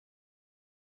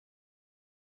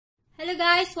Hello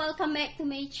guys, welcome back to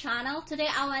my channel. Today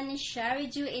I want to share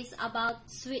with you is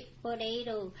about sweet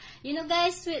potato. You know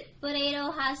guys, sweet potato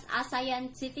has a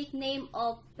scientific name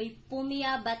of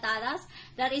Ipumia batatas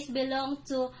that is belong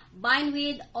to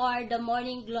bindweed or the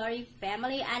morning glory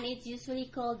family, and it's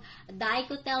usually called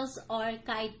Dicotyls or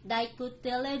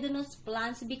Dicotyledonous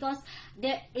plants because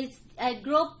there is a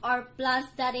group or plants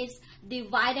that is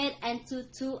divided into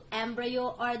two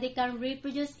embryo, or they can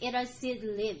reproduce either seed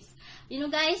leaves. You know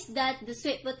guys that the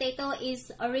sweet potato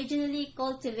is originally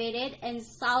cultivated in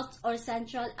South or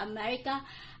Central America,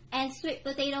 and sweet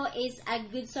potato is a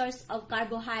good source of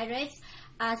carbohydrates,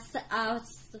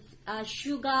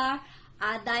 sugar,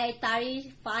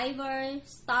 dietary fiber,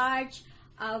 starch,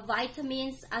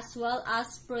 vitamins, as well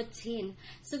as protein.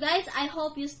 So guys, I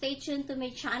hope you stay tuned to my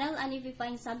channel, and if you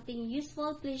find something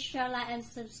useful, please share, like, and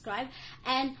subscribe,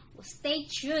 and stay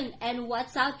tuned and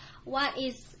watch out what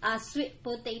is sweet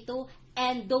potato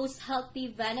and those healthy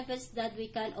benefits that we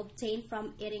can obtain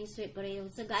from eating sweet potato.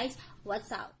 So guys,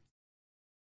 watch out.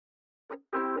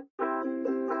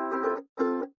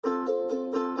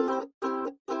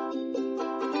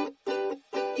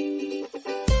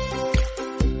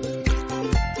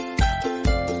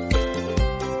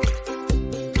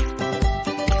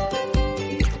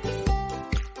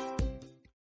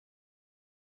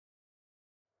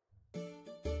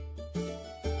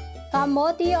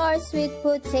 Kamote or sweet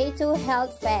potato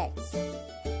health facts.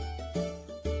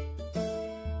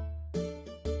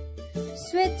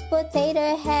 Sweet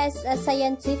potato has a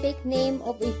scientific name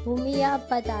of Ipumia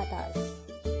batatas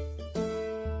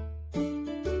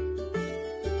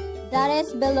that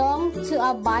is belong to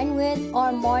a bindweed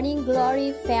or morning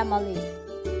glory family.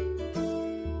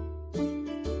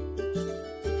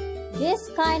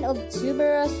 This kind of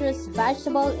tuberous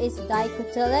vegetable is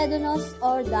Dicotyledonous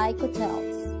or Dicotyls,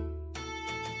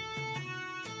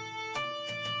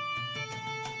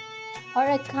 or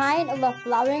a kind of a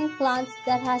flowering plant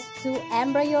that has two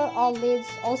embryo or leaves,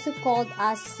 also called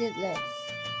as seedless.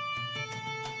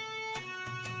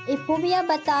 Ipumia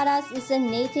batatas is a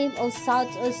native of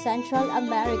South or Central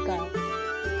America.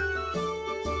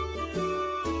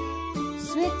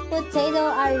 Sweet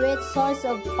potato are rich source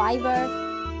of fiber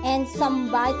and some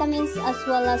vitamins as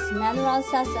well as minerals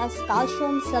such as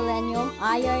calcium, selenium,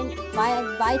 iron,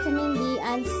 vitamin B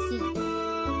and C.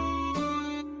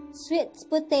 Sweet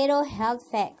potato health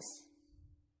facts.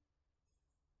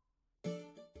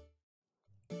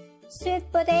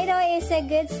 Sweet potato is a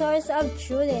good source of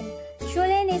choline.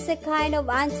 Choline is a kind of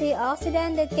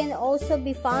antioxidant that can also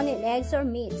be found in eggs or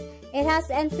meat. It has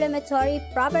inflammatory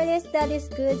properties that is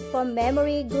good for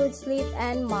memory, good sleep,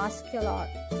 and muscular.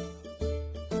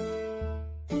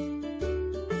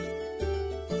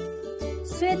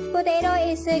 Sweet potato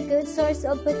is a good source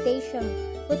of potassium.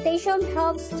 Potassium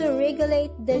helps to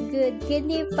regulate the good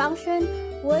kidney function,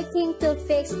 working to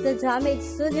fix the damaged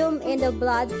sodium in the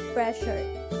blood pressure.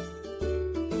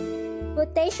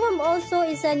 Potassium also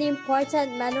is an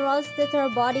important mineral that our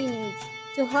body needs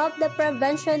to help the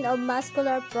prevention of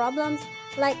muscular problems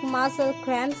like muscle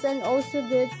cramps, and also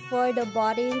good for the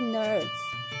body nerves.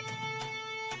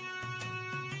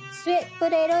 Sweet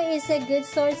potato is a good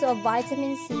source of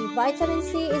vitamin C. Vitamin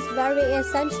C is very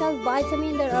essential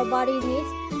vitamin that our body needs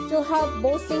to help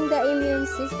boosting the immune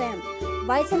system.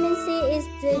 Vitamin C is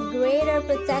the greater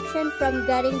protection from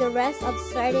getting the rest of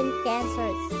certain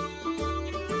cancers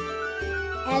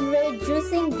and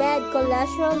reducing bad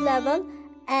cholesterol level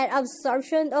and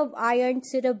absorption of iron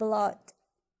to the blood.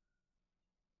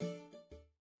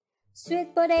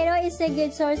 Sweet potato is a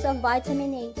good source of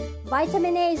vitamin A.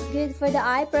 Vitamin A is good for the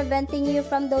eye, preventing you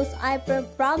from those eye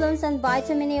problems, and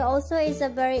vitamin A also is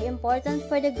very important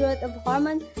for the growth of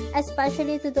hormone,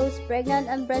 especially to those pregnant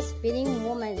and breastfeeding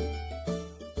women.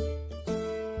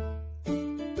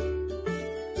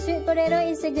 Sweet potato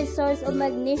is a good source of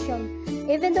magnesium.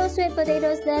 Even though sweet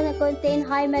potatoes doesn't contain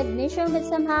high magnesium, but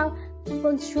somehow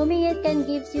consuming it can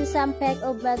give you some peck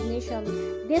of magnesium.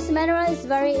 This mineral is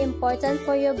very important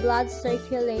for your blood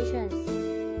circulation.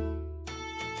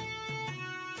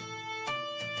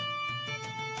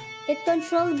 It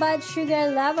controls blood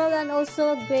sugar level and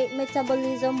also a great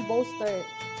metabolism booster.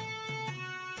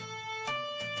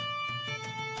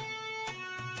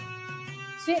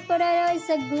 Sweet potato is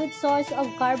a good source of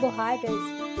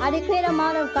carbohydrates. Adequate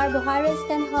amount of carbohydrates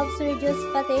can help to reduce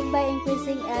fatigue by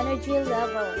increasing energy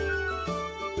level.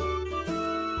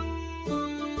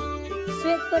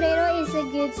 Sweet potato is a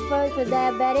good sport for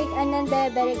diabetic and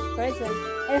non-diabetic person.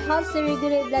 It helps to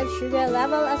regulate blood sugar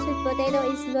level, as sweet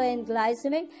potato is low in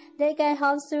glycemic that can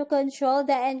help to control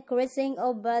the increasing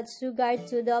of blood sugar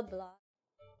to the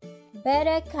blood.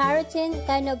 Beta-carotene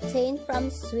can obtain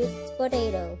from sweet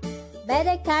potato.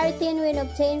 Beta-carotene, when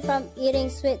obtained from eating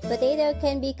sweet potato,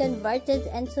 can be converted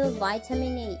into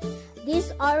vitamin A.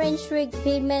 This orange red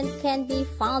pigment can be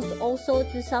found also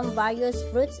to some various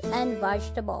fruits and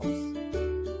vegetables.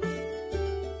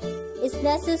 It's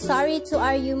necessary to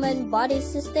our human body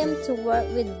system to work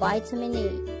with vitamin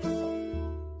A.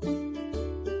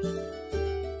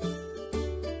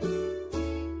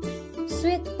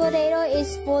 Sweet potato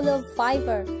is full of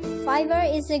fiber. Fiber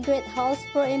is a great host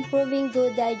for improving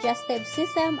good digestive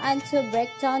system and to break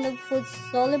down of foods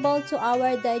soluble to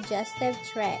our digestive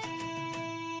tract.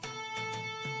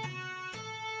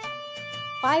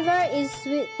 Fiber in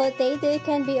sweet potato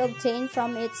can be obtained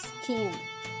from its skin.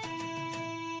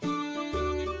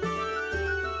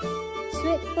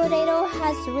 Sweet potato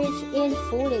has rich in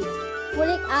folate.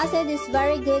 Folic acid is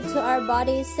very good to our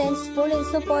body since folate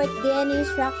supports DNA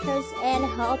structures and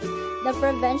helps the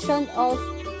prevention of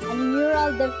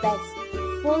neural defects.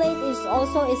 Folate is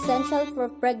also essential for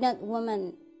pregnant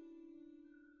women.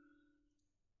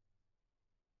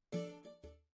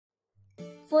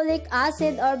 Folic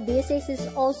acid or B6 is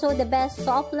also the best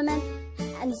supplement,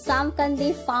 and some can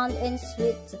be found in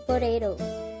sweet potato.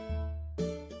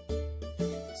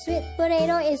 Sweet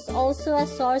potato is also a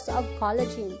source of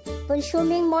collagen.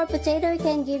 Consuming more potato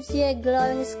can give you a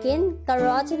glowing skin.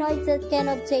 Carotenoids that can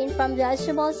obtain from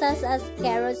vegetables such as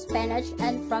carrots, spinach,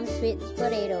 and from sweet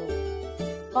potato.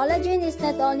 Collagen is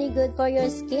not only good for your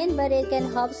skin, but it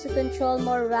can help to control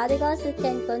more radicals that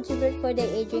can contribute for the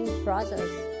aging process.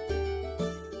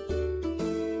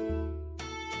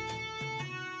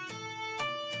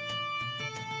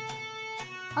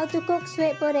 How to cook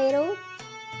sweet potato?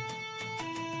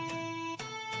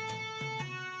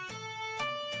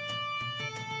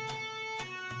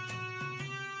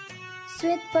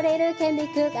 Sweet potato can be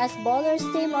cooked as boiled or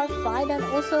steamed or fried, and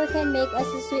also can make as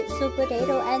a sweet soup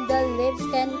potato, and the leaves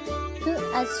can cook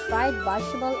as fried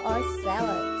vegetable or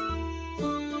salad.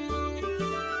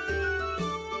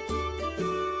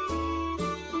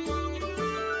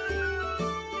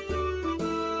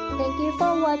 Thank you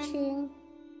for watching.